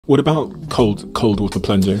What about cold water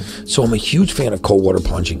plunging? So I'm a huge fan of cold water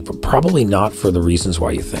plunging, but probably not for the reasons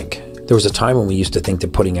why you think. There was a time when we used to think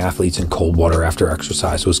that putting athletes in cold water after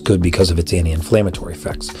exercise was good because of its anti-inflammatory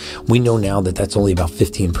effects. We know now that that's only about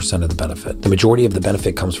 15% of the benefit. The majority of the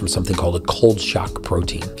benefit comes from something called a cold shock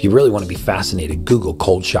protein. If you really want to be fascinated, Google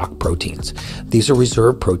cold shock proteins. These are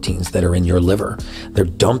reserve proteins that are in your liver. They're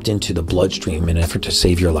dumped into the bloodstream in an effort to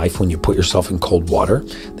save your life when you put yourself in cold water.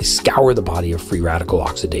 They scour the body of free radical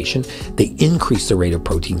oxidation. They increase the rate of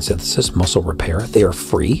protein synthesis, muscle repair. They are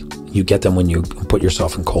free. You get them when you put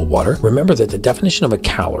yourself in cold water. Remember that the definition of a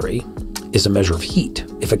calorie is a measure of heat.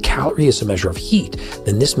 If a calorie is a measure of heat,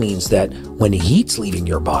 then this means that when heat's leaving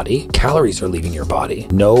your body, calories are leaving your body.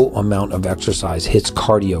 No amount of exercise hits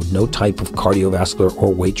cardio, no type of cardiovascular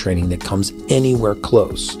or weight training that comes anywhere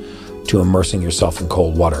close to immersing yourself in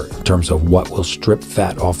cold water in terms of what will strip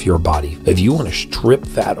fat off your body. If you want to strip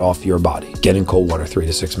fat off your body, get in cold water 3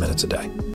 to 6 minutes a day.